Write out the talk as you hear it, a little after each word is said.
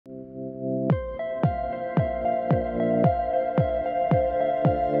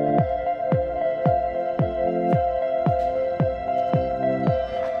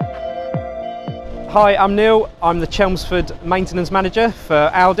Hi, I'm Neil. I'm the Chelmsford maintenance manager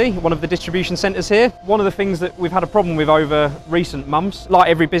for Aldi, one of the distribution centres here. One of the things that we've had a problem with over recent months, like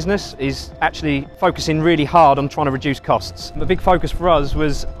every business, is actually focusing really hard on trying to reduce costs. The big focus for us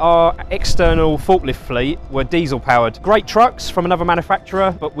was our external forklift fleet were diesel powered. Great trucks from another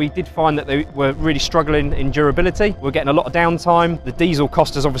manufacturer, but we did find that they were really struggling in durability. We're getting a lot of downtime. The diesel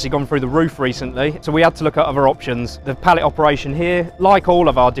cost has obviously gone through the roof recently, so we had to look at other options. The pallet operation here, like all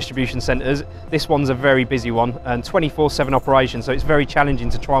of our distribution centres, this one's a very busy one and 24/7 operation, so it's very challenging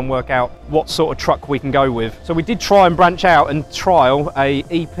to try and work out what sort of truck we can go with. So we did try and branch out and trial a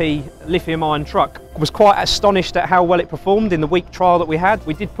EP lithium ion truck. I was quite astonished at how well it performed in the week trial that we had.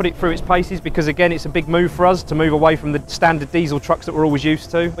 We did put it through its paces because again it's a big move for us to move away from the standard diesel trucks that we're always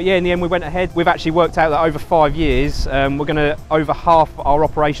used to. But yeah, in the end we went ahead. We've actually worked out that over 5 years we're going to over half our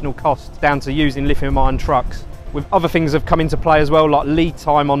operational costs down to using lithium ion trucks. With other things have come into play as well, like lead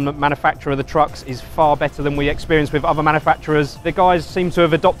time on the manufacture of the trucks is far better than we experienced with other manufacturers. The guys seem to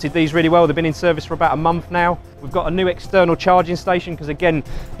have adopted these really well. They've been in service for about a month now. We've got a new external charging station because again,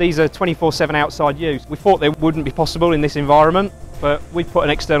 these are 24/7 outside use. We thought they wouldn't be possible in this environment, but we've put an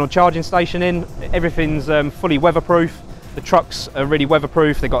external charging station in. Everything's fully weatherproof. The trucks are really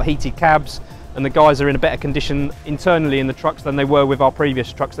weatherproof. They've got heated cabs, and the guys are in a better condition internally in the trucks than they were with our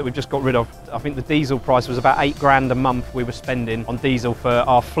previous trucks that we've just got rid of. I think the diesel price was about 8 grand a month we were spending on diesel for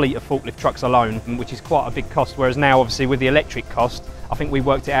our fleet of forklift trucks alone, which is quite a big cost, whereas now obviously with the electric cost, I think we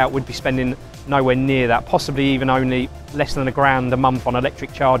worked it out, we'd be spending nowhere near that, possibly even only less than £1 grand a month on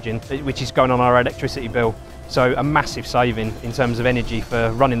electric charging, which is going on our electricity bill. So a massive saving in terms of energy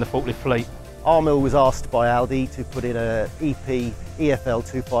for running the forklift fleet. Armill was asked by Aldi to put in a EP EFL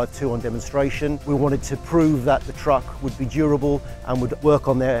 252 on demonstration. We wanted to prove that the truck would be durable and would work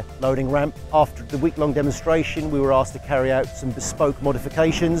on their loading ramp. After the week-long demonstration, we were asked to carry out some bespoke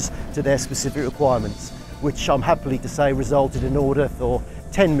modifications to their specific requirements, which I'm happy to say resulted in an order for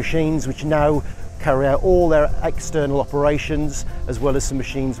 10 machines, which now carry out all their external operations, as well as some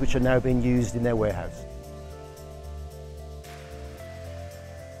machines which are now being used in their warehouse.